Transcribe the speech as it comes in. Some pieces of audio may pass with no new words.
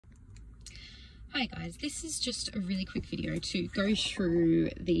Hi guys, this is just a really quick video to go through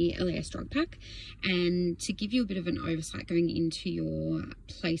the LAS drug pack and to give you a bit of an oversight going into your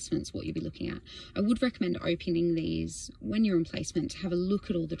placements, what you'll be looking at. I would recommend opening these when you're in placement to have a look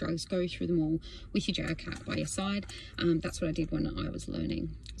at all the drugs, go through them all with your JL calc by your side. That's what I did when I was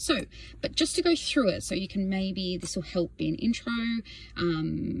learning. So, but just to go through it so you can maybe, this will help be an intro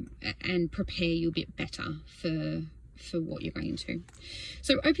and prepare you a bit better for what you're going into.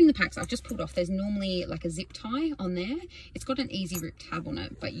 So opening the packs, I've just pulled off, there's normally like a zip tie on there. It's got an easy rip tab on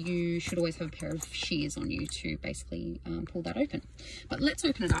it, but you should always have a pair of shears on you to basically pull that open. But let's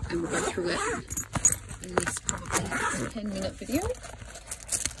open it up and we'll go through it in this probably 10-minute video.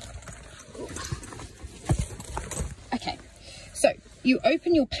 Okay, so you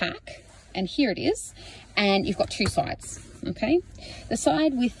open your pack and here it is, and you've got two sides. Okay, the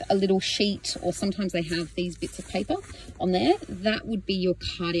side with a little sheet, or sometimes they have these bits of paper on there, that would be your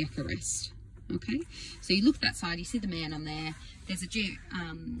cardiac arrest. Okay, so you look at that side, you see the man on there, there's a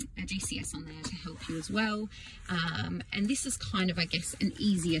GCS on there to help you as well, and this is kind of, I guess, an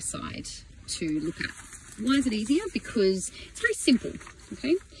easier side to look at. Why is it easier? Because it's very simple.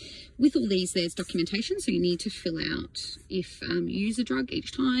 Okay, with all these there's documentation, so you need to fill out, if you use a drug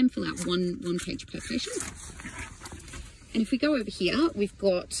each time, fill out one page per patient. And if we go over here, we've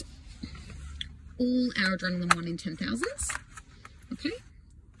got all our adrenaline 1 in 10,000s, okay?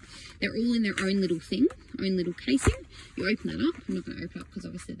 They're all in their own little thing, own little casing. You open that up. I'm not going to open it up because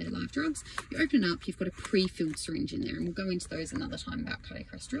obviously they're live drugs. You open it up, you've got a pre-filled syringe in there, and we'll go into those another time about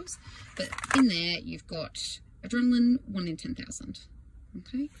cardiac arrest drills. But in there, you've got adrenaline 1 in 10,000,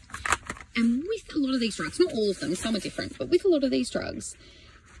 okay? And with a lot of these drugs, not all of them, some are different, but with a lot of these drugs,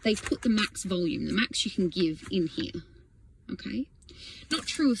 they put the max volume, the max you can give in here. Okay, not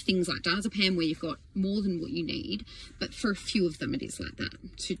true of things like diazepam where you've got more than what you need, but for a few of them it is like that,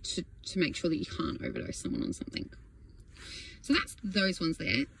 to make sure that you can't overdose someone on something. So that's those ones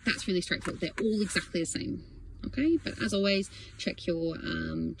there. That's really straightforward. They're all exactly the same. Okay, but as always, check your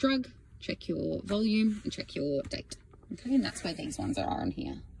drug, check your volume, and check your date. Okay, and that's where these ones are on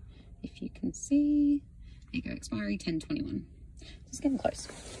here. If you can see, there you go, expiry 10/21. Just getting close.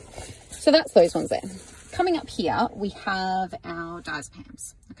 So that's those ones there. Coming up here, we have our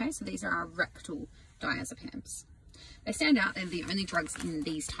diazepams. Okay, so these are our rectal diazepams. They stand out, they're the only drugs in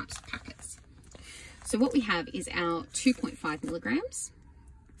these types of packets. So what we have is our 2.5 milligrams,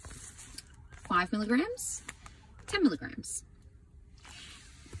 5 milligrams, 10 milligrams.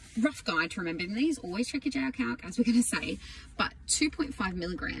 Rough guide to remembering these, always check your JL calc, as we're going to say, but 2.5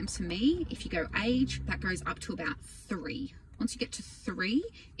 milligrams for me, if you go age, that goes up to about 3. Once you get to 3,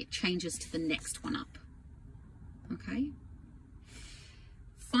 it changes to the next one up. Okay,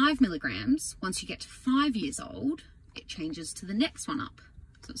 5 milligrams, once you get to 5 years old, it changes to the next one up.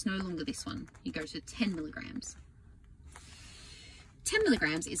 So it's no longer this one. You go to 10 milligrams. 10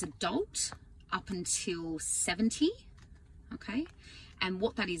 milligrams is adult up until 70. Okay, and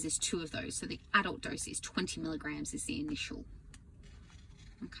what that is 2 of those. So the adult dose is 20 milligrams is the initial.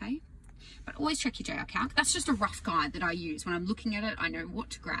 Okay, but always check your JL calc. That's just a rough guide that I use. When I'm looking at it, I know what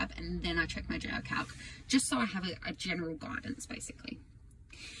to grab, and then I check my JL calc, just so I have a general guidance, basically.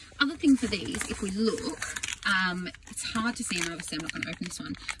 Other thing for these, if we look, it's hard to see, and obviously I'm not going to open this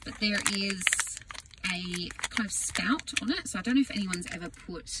one, but there is a kind of spout on it. So I don't know if anyone's ever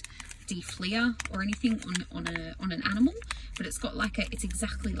put defleer or anything on an animal, but it's got like it's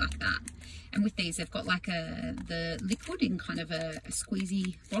exactly like that. And with these, they've got like the liquid in kind of a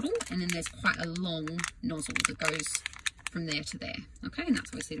squeezy bottle, and then there's quite a long nozzle that goes from there to there. Okay, and that's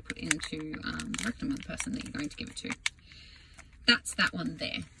obviously to put into the rectum of the person that you're going to give it to. That's that one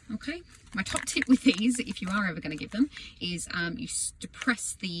there. Okay, my top tip with these, if you are ever going to give them, is you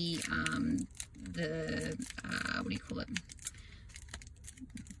depress the what do you call it?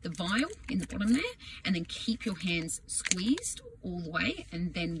 The vial in the bottom there, and then keep your hands squeezed all the way,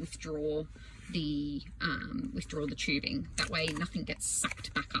 and then withdraw the tubing. That way nothing gets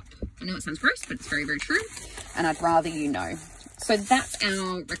sucked back up. I know it sounds gross, but it's very, very true, and I'd rather you know. So that's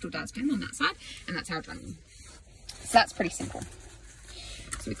our rectal diazepam on that side, and that's our adrenaline. So that's pretty simple.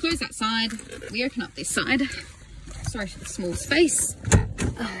 So we close that side, we open up this side. Sorry for the small space,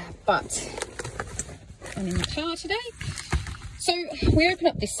 but I'm in the car today. So we open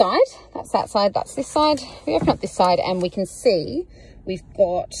up this side, that's that side, that's this side. We open up this side and we can see we've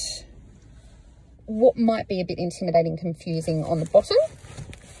got what might be a bit intimidating, confusing on the bottom.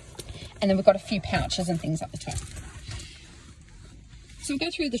 And then we've got a few pouches and things up the top. So we'll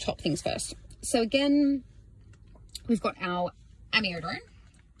go through the top things first. So again, we've got our amiodarone,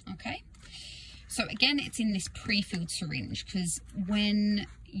 okay? So again, it's in this pre-filled syringe, because when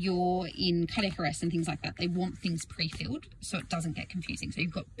you're in cardiac arrest and things like that, they want things pre-filled so it doesn't get confusing. So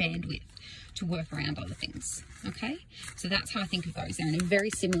you've got bandwidth to work around other things, okay? So that's how I think of those. They're in a very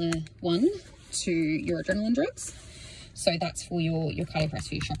similar one to your adrenaline drugs. So that's for your cardiac arrest,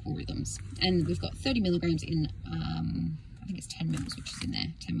 for your shock or rhythms. And we've got 30 milligrams in, I think it's 10 mils, which is in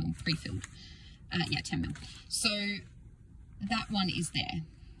there, 10 mil pre-filled. Yeah, 10 mil. So that one is there.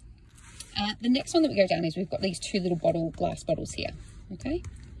 The next one that we go down is we've got these two little glass bottles here, okay?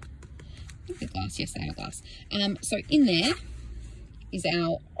 I think they're glass, yes they are glass. So in there is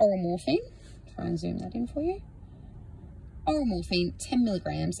our oral morphine. Try and zoom that in for you. Oral morphine, 10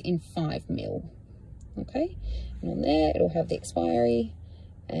 milligrams in 5 mil, okay? And on there, it'll have the expiry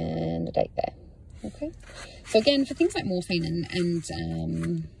and the date there, okay? So again, for things like morphine and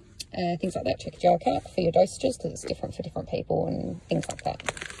things like that, check your jar calc for your dosages because it's different for different people and things like that.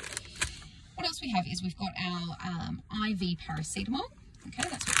 What else we have is we've got our IV paracetamol. Okay,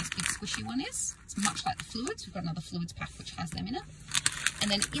 that's what this big squishy one is. It's much like the fluids. We've got another fluids pack which has them in it.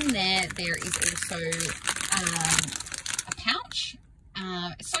 And then in there is also a pouch.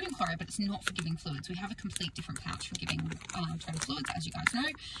 It's sodium chloride, but it's not for giving fluids. We have a complete different pouch for giving total fluids, as you guys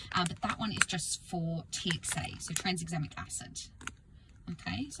know. But that one is just for TXA, so tranexamic acid.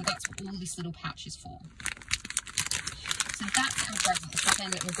 Okay, so that's what all this little pouch is for. So that's our drugs at the top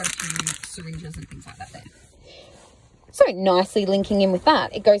end, and we've got a few syringes and things like that there. So nicely linking in with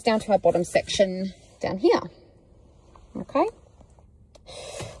that, it goes down to our bottom section down here. Okay.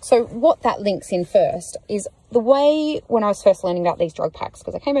 So what that links in first is the way when I was first learning about these drug packs,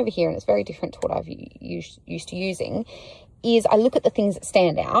 because I came over here and it's very different to what I've used to using, is I look at the things that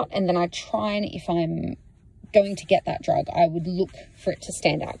stand out and then I try and, if I'm going to get that drug, I would look for it to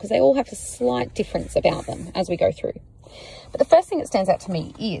stand out because they all have a slight difference about them as we go through. But the first thing that stands out to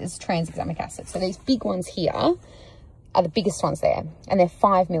me is tranexamic acid. So these big ones here are the biggest ones there, and they're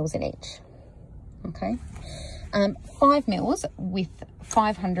 5 mils in each. Okay, 5 mils with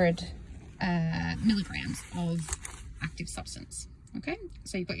 500 milligrams of active substance. Okay,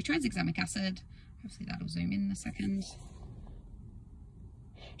 so you've got your tranexamic acid. Hopefully that'll zoom in a second.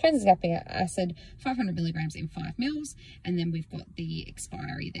 Tranexamic acid, 500 milligrams in 5 mils, and then we've got the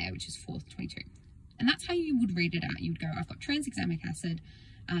expiry there, which is 4/22. And that's how you would read it out. You would go, I've got tranexamic acid,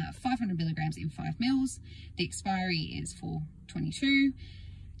 500 milligrams in 5 mils. The expiry is 4/22.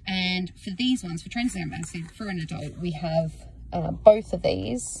 And for these ones, for tranexamic acid, for an adult, we have both of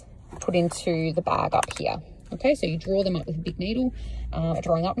these put into the bag up here. Okay, so you draw them up with a big needle, a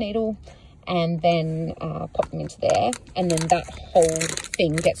drawing up needle, and then pop them into there, and then that whole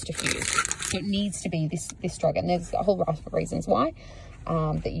thing gets diffused. So it needs to be this drug, and there's a whole raft of reasons why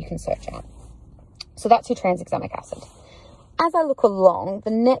that you can search out. So that's your tranexamic acid. As I look along,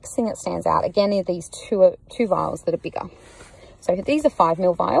 the next thing that stands out, again, are these two vials that are bigger. So these are 5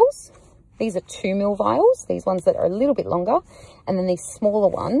 mil vials. These are 2 mil vials, these ones that are a little bit longer. And then these smaller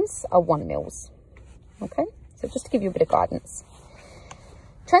ones are 1 mils. Okay, so just to give you a bit of guidance.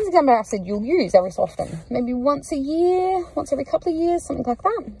 Tranexamic acid you'll use every so often, maybe once a year, once every couple of years, something like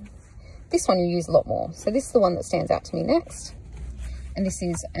that. This one you use a lot more. So this is the one that stands out to me next. And this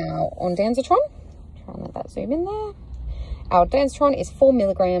is our ondansetron. Try and let that zoom in there. Our ondansetron is 4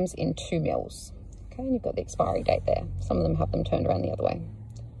 milligrams in 2 mils. Okay, and you've got the expiry date there. Some of them have them turned around the other way.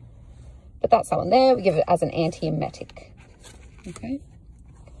 But that's that one there. We give it as an antiemetic. Okay.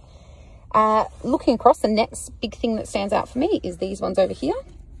 Looking across, the next big thing that stands out for me is these ones over here.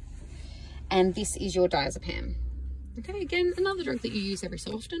 And this is your diazepam. Okay, again, another drug that you use every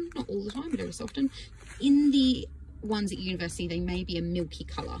so often. Not all the time, but every so often. In the ones at university, they may be a milky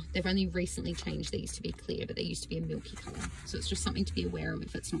colour. They've only recently changed these to be clear, but they used to be a milky colour. So it's just something to be aware of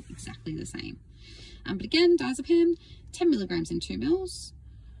if it's not exactly the same. But again, diazepam, 10 milligrams in 2 mils.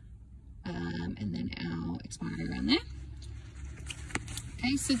 And then our expiry around there.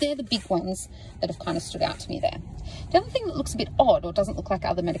 Okay, so they're the big ones that have kind of stood out to me there. The other thing that looks a bit odd or doesn't look like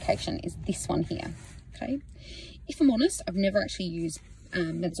other medication is this one here. Okay, if I'm honest, I've never actually used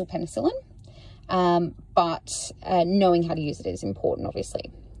meds or penicillin, but knowing how to use it is important,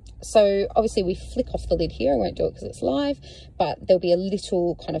 obviously. So obviously we flick off the lid here. I won't do it because it's live, but there'll be a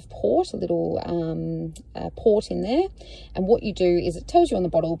little kind of port, a little port in there. And what you do is, it tells you on the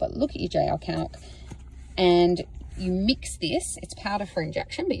bottle, but look at your JL calc, and you mix this. It's powder for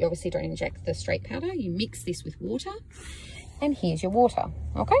injection, but you obviously don't inject the straight powder. You mix this with water, and here's your water.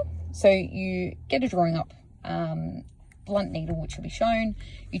 Okay, so you get a drawing up blunt needle, which will be shown.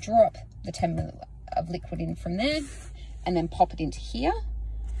 You draw up the 10 ml of liquid in from there, and then pop it into here.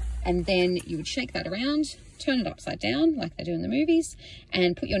 And then you would shake that around, turn it upside down like they do in the movies,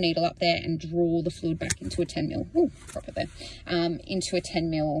 and put your needle up there and draw the fluid back into a 10 ml. Oh, drop it there. Into a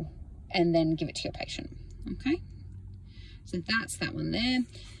 10 ml, and then give it to your patient. Okay, so that's that one there.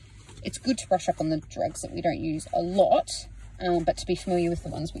 It's good to brush up on the drugs that we don't use a lot, but to be familiar with the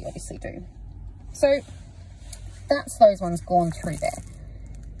ones we obviously do. So that's those ones gone through there.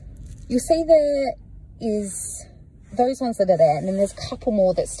 You'll see there is those ones that are there, and then there's a couple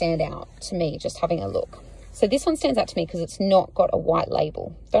more that stand out to me just having a look. So this one stands out to me because it's not got a white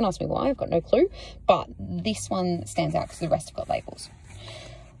label. Don't ask me why, I've got no clue, but this one stands out because the rest have got labels.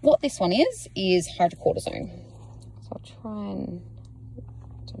 What this one is hydrocortisone. So I'll try and, I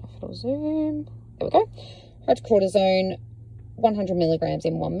don't know if it'll zoom. There we go. Hydrocortisone, 100 milligrams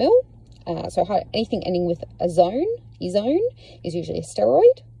in 1 ml. So anything ending with azone is usually a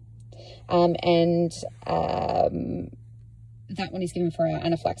steroid. That one is given for our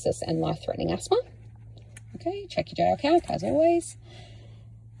anaphylaxis and life-threatening asthma. Okay, check your JL calc as always.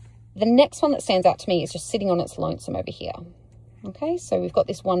 The next one that stands out to me is just sitting on its lonesome over here. Okay, so we've got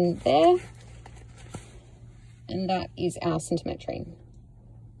this one there, and that is our sentimetrine.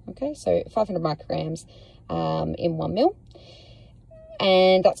 Okay, so 500 micrograms in 1 ml,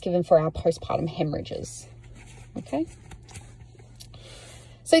 and that's given for our postpartum hemorrhages. Okay.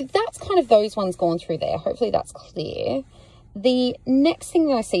 So that's kind of those ones gone through there. Hopefully that's clear. The next thing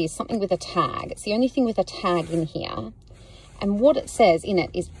that I see is something with a tag. It's the only thing with a tag in here. And what it says in it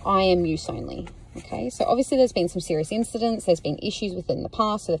is IM use only. Okay, so obviously there's been some serious incidents. There's been issues with it in the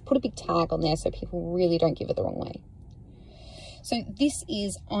past. So they've put a big tag on there so people really don't give it the wrong way. So this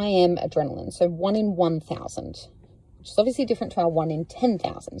is IM adrenaline. So 1 in 1,000, which is obviously different to our 1 in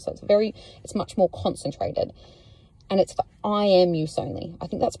 10,000. So it's much more concentrated. And it's for IM use only. I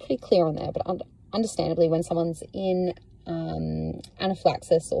think that's pretty clear on there, but understandably when someone's in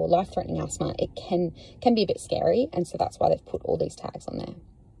anaphylaxis or life-threatening asthma, it can be a bit scary, and so that's why they've put all these tags on there.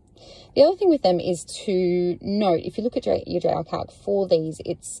 The other thing with them is to note, if you look at your JL calc for these,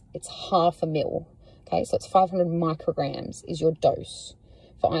 it's half a mil. Okay, so it's 500 micrograms is your dose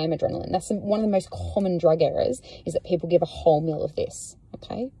for IM adrenaline. That's one of the most common drug errors, is that people give a whole mil of this.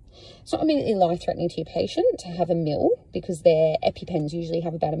 Okay. It's not immediately life-threatening to your patient to have a mil, because their EpiPens usually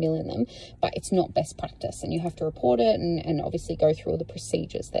have about 1 mil in them, but it's not best practice, and you have to report it and obviously go through all the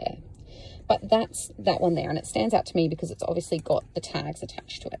procedures there. But that's that one there, and it stands out to me because it's obviously got the tags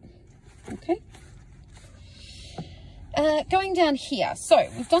attached to it. Okay. Going down here, so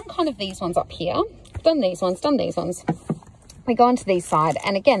we've done kind of these ones up here. We've done these ones, We go onto these side,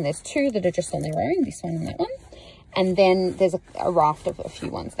 and again, there's two that are just on their own, this one and that one. And then there's a raft of a few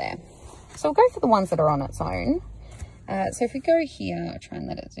ones there. So we'll go for the ones that are on its own. So if we go here, I'll try and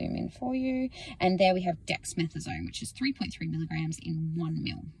let it zoom in for you. And there we have dexamethasone, which is 3.3 milligrams in 1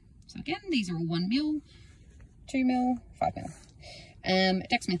 ml. So again, these are all 1 ml, 2 ml, 5 ml.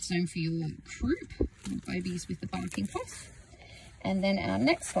 Dexamethasone for your croup, babies with the barking cough. And then our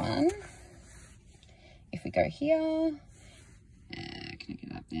next one, if we go here, can I get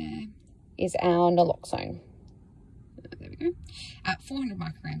it up there, is our naloxone. There we go. 400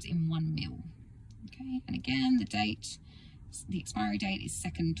 micrograms in 1 ml. Okay, and again, the expiry date is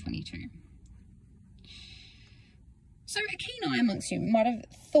 2/22. So a keen eye amongst you might have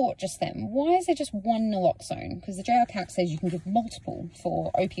thought just then, why is there just one naloxone? Because the JL calc says you can give multiple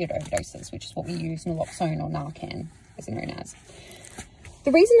for opioid overdoses, which is what we use naloxone or Narcan, as it's known as.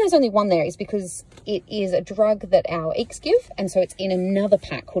 The reason there's only one there is because it is a drug that our EECs give, and so it's in another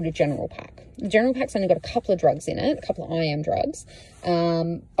pack called a general pack. The general pack's only got a couple of drugs in it, a couple of IM drugs,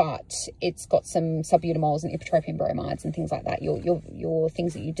 but it's got some salbutamol and ipratropium bromides and things like that, your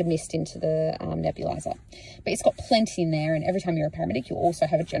things that you demist into the nebulizer. But it's got plenty in there, and every time you're a paramedic, you also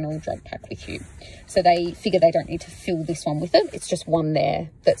have a general drug pack with you. So they figure they don't need to fill this one with it. It's just one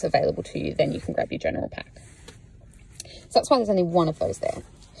there that's available to you. Then you can grab your general pack. So that's why there's only one of those there.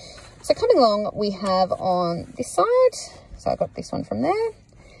 So coming along, we have on this side, so I got this one from there,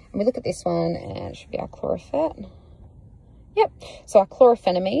 and we look at this one, and it should be our chlorophet. Yep, so our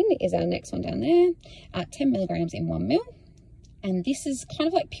chlorophenamine is our next one down there, 10 milligrams in 1 ml, and this is kind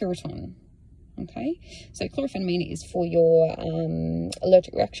of like Puriton. Okay, so chlorophenamine is for your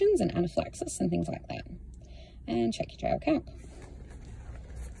allergic reactions and anaphylaxis and things like that. And check your JL calc.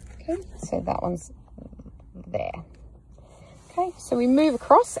 Okay, so that one's there. Okay, so we move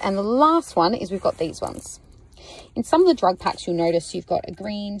across, and the last one is we've got these ones. In some of the drug packs, you'll notice you've got a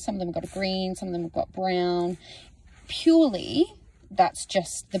green, some of them have got a green, some of them have got brown. Purely, that's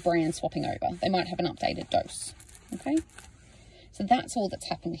just the brand swapping over. They might have an updated dose, okay? So that's all that's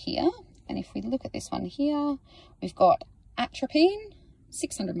happened here. And if we look at this one here, we've got atropine,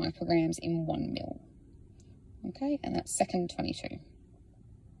 600 micrograms in 1 ml. Okay, and that's second 22.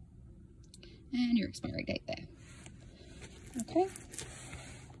 And your expiry date there. Okay.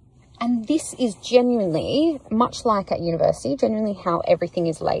 And this is genuinely, much like at university, genuinely how everything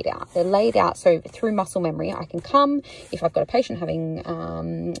is laid out. They're laid out so through muscle memory, I can come, if I've got a patient having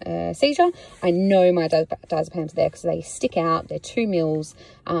a seizure, I know my diazepams are there because they stick out, they're 2 mils.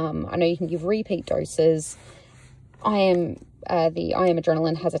 I know you can give repeat doses. The I am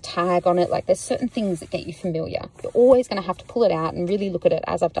adrenaline has a tag on it. Like, there's certain things that get you familiar. You're always going to have to pull it out and really look at it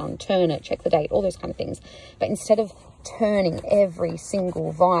as I've done, turn it, check the date, all those kind of things. But instead of turning every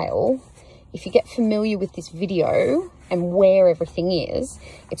single vial, if you get familiar with this video and where everything is,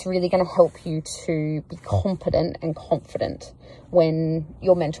 it's really going to help you to be competent and confident when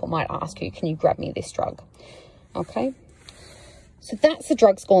your mentor might ask you, can you grab me this drug? Okay. So that's the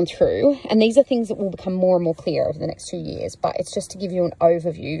drugs gone through, and these are things that will become more and more clear over the next 2 years, but it's just to give you an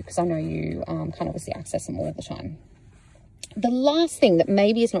overview because I know you can't obviously access them all the time. The last thing that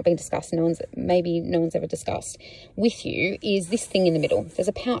maybe is not being discussed, maybe no one's ever discussed with you, is this thing in the middle. There's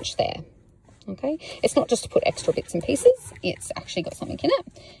a pouch there, okay? It's not just to put extra bits and pieces. It's actually got something in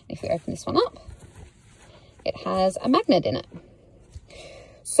it. If we open this one up, it has a magnet in it.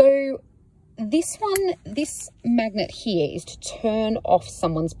 So this magnet here is to turn off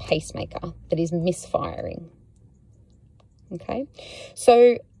someone's pacemaker that is misfiring, okay?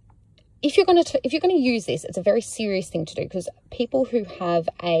 So if you're going to use this, it's a very serious thing to do because people who have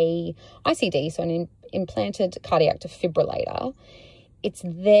a ICD, so an implanted cardiac defibrillator, it's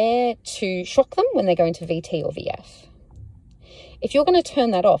there to shock them when they go into VT or VF. If you're going to turn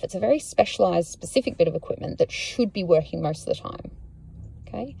that off, it's a very specialized, specific bit of equipment that should be working most of the time.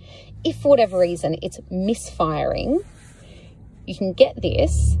 Okay. If for whatever reason it's misfiring, you can get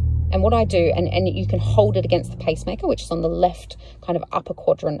this. And what I do, and you can hold it against the pacemaker, which is on the left kind of upper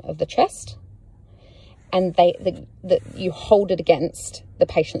quadrant of the chest. And you hold it against the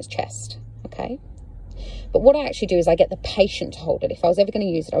patient's chest, okay? But what I actually do is I get the patient to hold it. If I was ever going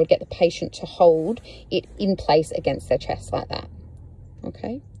to use it, I would get the patient to hold it in place against their chest like that,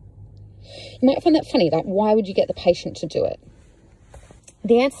 okay? You might find that funny, like, why would you get the patient to do it?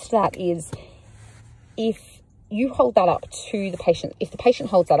 The answer to that is if you hold that up to the patient, if the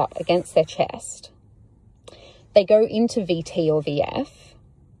patient holds that up against their chest, they go into VT or VF,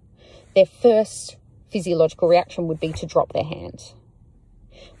 their first physiological reaction would be to drop their hand.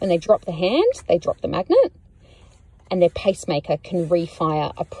 When they drop the hand, they drop the magnet, and their pacemaker can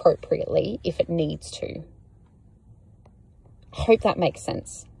refire appropriately if it needs to. I hope that makes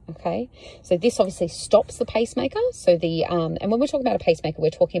sense. Okay, so this obviously stops the pacemaker. So and when we're talking about a pacemaker, we're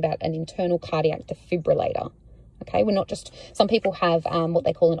talking about an internal cardiac defibrillator. Okay, we're not just, some people have what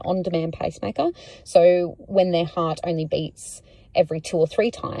they call an on-demand pacemaker. So when their heart only beats every 2 or 3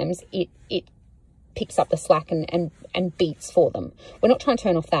 times, it picks up the slack and beats for them. We're not trying to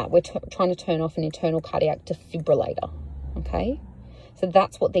turn off that. We're trying to turn off an internal cardiac defibrillator. Okay, so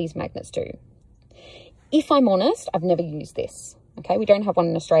that's what these magnets do. If I'm honest, I've never used this. Okay, we don't have one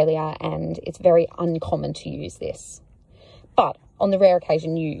in Australia, and it's very uncommon to use this. But on the rare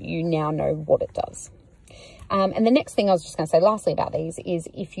occasion, you now know what it does. And the next thing I was just going to say lastly about these is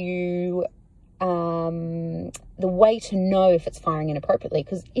if you, the way to know if it's firing inappropriately,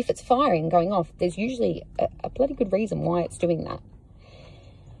 because if it's firing, going off, there's usually a bloody good reason why it's doing that.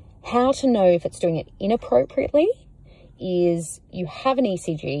 How to know if it's doing it inappropriately is you have an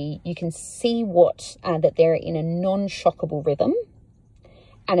ECG, you can see that they're in a non-shockable rhythm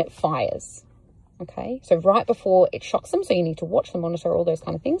and it fires. Okay, so right before it shocks them, so you need to watch them, monitor, all those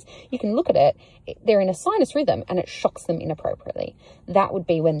kind of things. You can look at it, they're in a sinus rhythm and it shocks them inappropriately. That would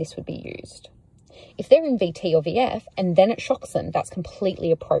be when this would be used. If they're in VT or VF and then it shocks them, that's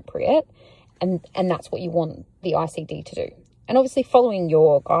completely appropriate, and that's what you want the ICD to do. And obviously following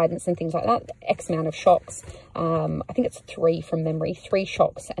your guidance and things like that, X amount of shocks, I think it's 3 from memory, 3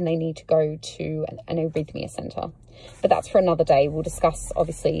 shocks, and they need to go to an arrhythmia centre. But that's for another day. We'll discuss,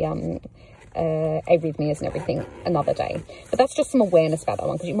 obviously, arrhythmias and everything another day. But that's just some awareness about that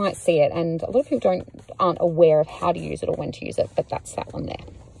one, because you might see it, and a lot of people aren't aware of how to use it or when to use it, but that's that one there.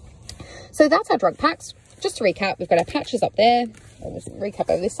 So that's our drug packs. Just to recap, we've got our patches up there. I'll just recap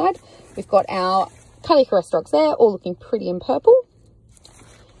over this side. We've got our cardiac arrest drugs there, all looking pretty in purple.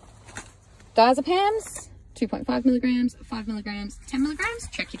 Diazepams, 2.5 milligrams, 5 milligrams, 10 milligrams.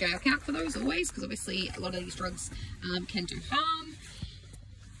 Check your JL count for those always, because obviously a lot of these drugs can do harm.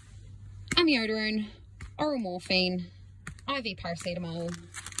 Amiodarone, oral morphine, IV paracetamol,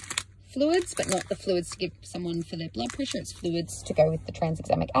 fluids, but not the fluids to give someone for their blood pressure. It's fluids to go with the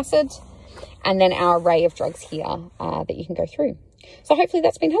tranexamic acid. And then our array of drugs here that you can go through. So hopefully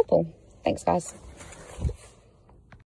that's been helpful. Thanks, guys.